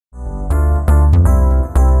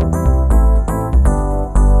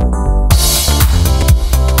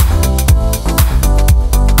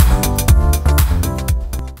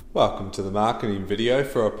welcome to the marketing video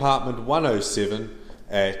for apartment 107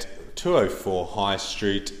 at 204 High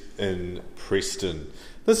Street in Preston.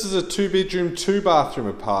 This is a 2-bedroom, 2-bathroom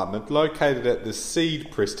apartment located at the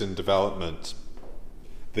Seed Preston development.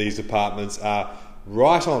 These apartments are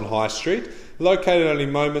right on High Street, located only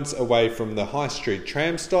moments away from the High Street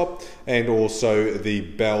tram stop and also the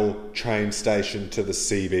Bell train station to the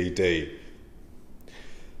CBD.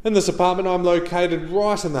 In this apartment I'm located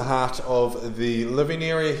right in the heart of the living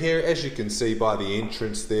area here. As you can see by the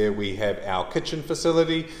entrance there, we have our kitchen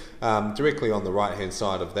facility. Directly on the right hand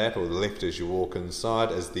side of that, or the left as you walk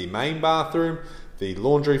inside, is the main bathroom. The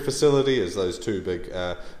laundry facility is those two big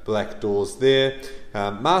black doors there.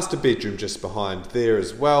 Master bedroom just behind there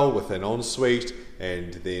as well with an ensuite,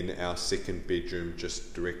 and then our second bedroom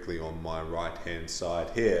just directly on my right hand side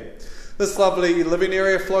here. This lovely living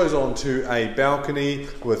area flows onto a balcony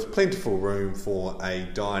with plentiful room for a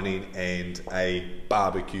dining and a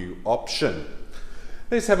barbecue option.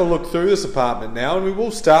 Let's have a look through this apartment now, and we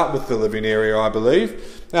will start with the living area, I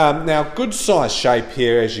believe. Now, good size shape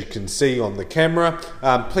here, as you can see on the camera.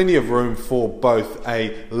 Plenty of room for both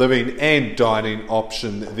a living and dining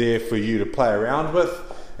option there for you to play around with.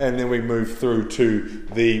 And then we move through to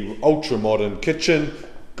the ultra modern kitchen.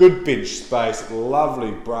 Good bench space,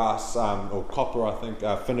 lovely brass or copper, I think,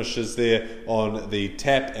 finishes there on the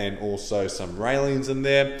tap, and also some railings in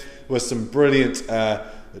there with some brilliant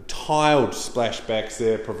tiled splashbacks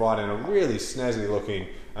there, providing a really snazzy looking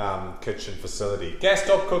kitchen facility. Gas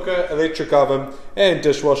top cooker, electric oven and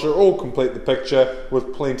dishwasher all complete the picture,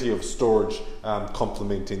 with plenty of storage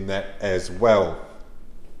complementing that as well.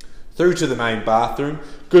 Through to the main bathroom,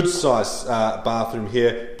 good size bathroom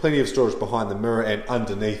here, plenty of storage behind the mirror and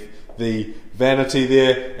underneath the vanity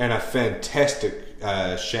there, and a fantastic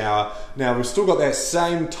shower. Now we've still got that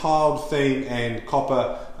same tiled theme and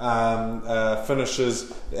copper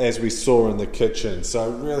finishes as we saw in the kitchen, so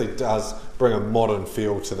it really does bring a modern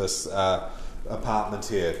feel to this apartment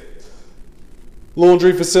here.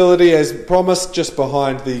 Laundry facility as promised, just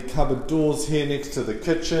behind the cupboard doors here next to the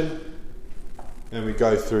kitchen. And we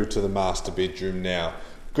go through to the master bedroom now.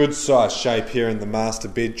 Good size shape here in the master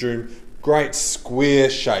bedroom. Great square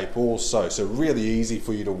shape also, so really easy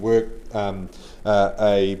for you to work you're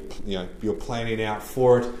planning out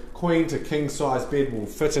for it. Queen to king size bed will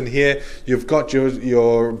fit in here. You've got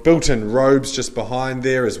your built-in robes just behind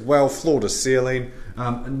there as well, floor to ceiling.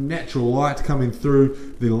 A natural light coming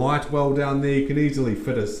through the light well down there. You can easily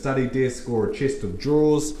fit a study desk or a chest of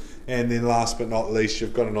drawers. And then last but not least,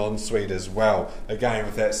 you've got an ensuite as well, again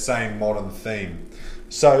with that same modern theme.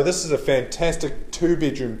 So this is a fantastic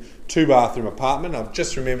 2-bedroom, 2-bathroom apartment. I've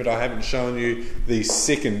just remembered I haven't shown you the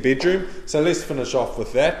second bedroom, so let's finish off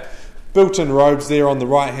with that. Built-in robes there on the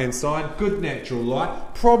right hand side, good natural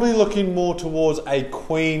light, probably looking more towards a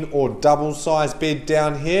queen or double size bed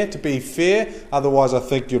down here, to be fair. Otherwise I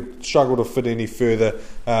think you'd struggle to fit any further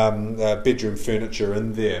bedroom furniture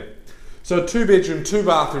in there. So a 2-bedroom,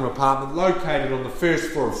 2-bathroom apartment located on the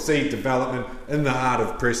first floor of Seed Development in the heart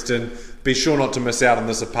of Preston. Be sure not to miss out on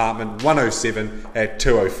this apartment, 107 at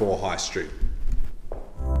 204 High Street.